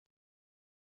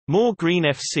Moor Green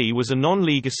F.C. was a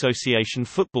non-league association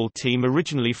football team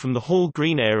originally from the Hall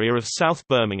Green area of South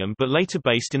Birmingham but later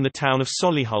based in the town of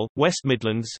Solihull, West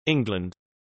Midlands, England.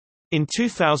 In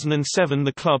 2007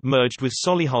 the club merged with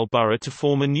Solihull Borough to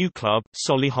form a new club,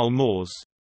 Solihull Moors.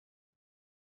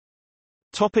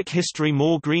 History.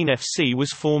 Moor Green F.C.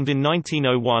 was formed in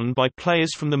 1901 by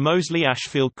players from the Moseley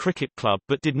Ashfield Cricket Club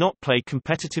but did not play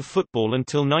competitive football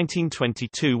until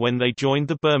 1922 when they joined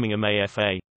the Birmingham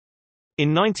AFA.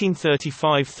 In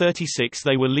 1935–36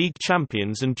 they were league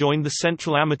champions and joined the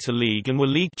Central Amateur League and were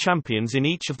league champions in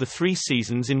each of the 3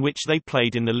 seasons in which they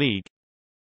played in the league.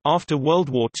 After World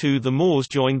War II the Moors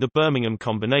joined the Birmingham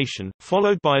Combination,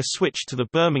 followed by a switch to the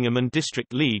Birmingham and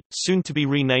District League, soon to be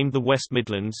renamed the West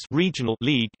Midlands Regional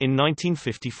League, in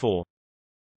 1954.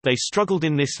 They struggled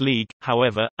in this league,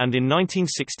 however, and in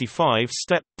 1965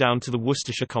 stepped down to the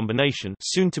Worcestershire Combination,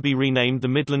 soon to be renamed the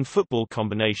Midland Football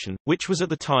Combination, which was at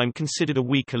the time considered a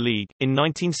weaker league, in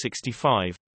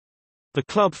 1965. The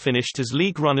club finished as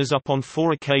league runners-up on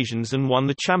 4 occasions and won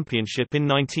the championship in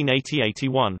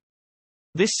 1980–81.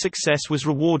 This success was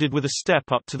rewarded with a step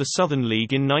up to the Southern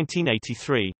League in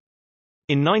 1983.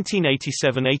 In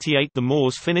 1987–88 the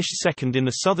Moors finished second in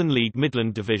the Southern League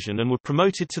Midland Division and were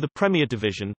promoted to the Premier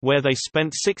Division, where they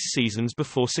spent 6 seasons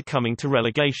before succumbing to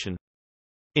relegation.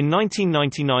 In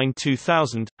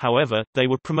 1999–2000, however, they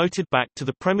were promoted back to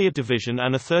the Premier Division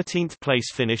and a 13th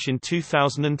place finish in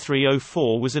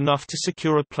 2003–04 was enough to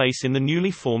secure a place in the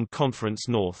newly formed Conference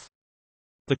North.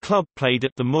 The club played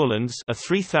at the Moorlands, a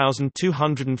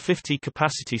 3,250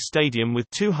 capacity stadium with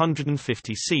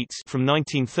 250 seats, from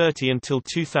 1930 until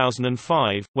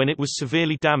 2005, when it was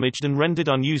severely damaged and rendered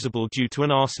unusable due to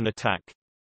an arson attack.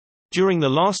 During the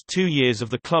last 2 years of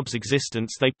the club's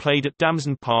existence they played at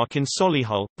Damson Park in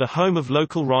Solihull, the home of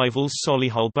local rivals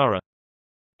Solihull Borough.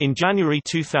 In January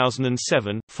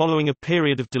 2007, following a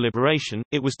period of deliberation,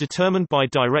 it was determined by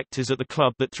directors at the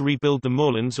club that to rebuild the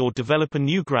Moorlands or develop a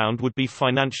new ground would be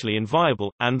financially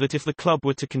inviable, and that if the club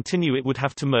were to continue it would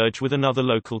have to merge with another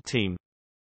local team.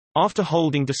 After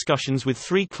holding discussions with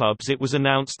 3 clubs it was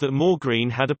announced that Moor Green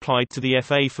had applied to the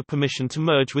FA for permission to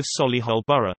merge with Solihull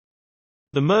Borough.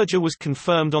 The merger was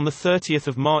confirmed on 30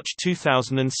 March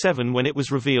 2007 when it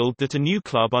was revealed that a new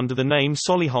club under the name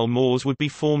Solihull Moors would be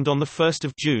formed on 1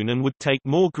 June and would take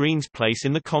Moor Green's place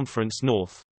in the Conference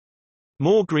North.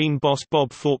 Moor Green boss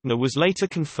Bob Faulkner was later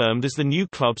confirmed as the new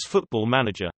club's football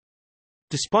manager.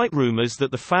 Despite rumours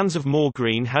that the fans of Moor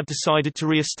Green had decided to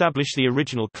re-establish the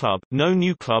original club, no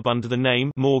new club under the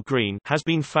name Moor Green has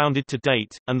been founded to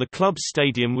date, and the club's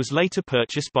stadium was later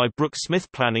purchased by Brooke Smith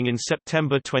Planning in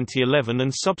September 2011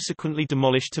 and subsequently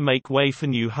demolished to make way for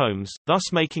new homes,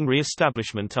 thus making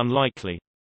re-establishment unlikely.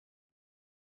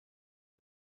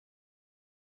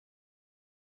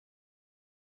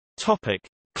 Topic: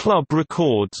 Club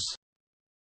records.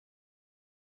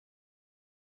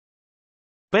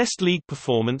 Best league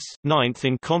performance, 9th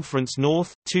in Conference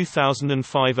North,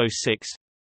 2005–06.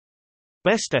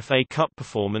 Best FA Cup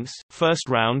performance, first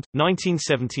round,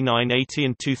 1979–80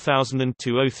 and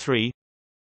 2002–03.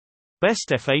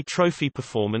 Best FA Trophy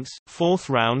performance, 4th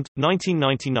round,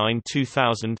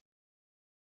 1999–2000.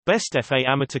 Best FA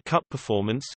Amateur Cup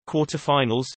performance,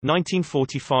 quarter-finals,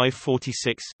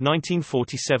 1945–46,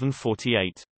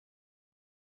 1947–48.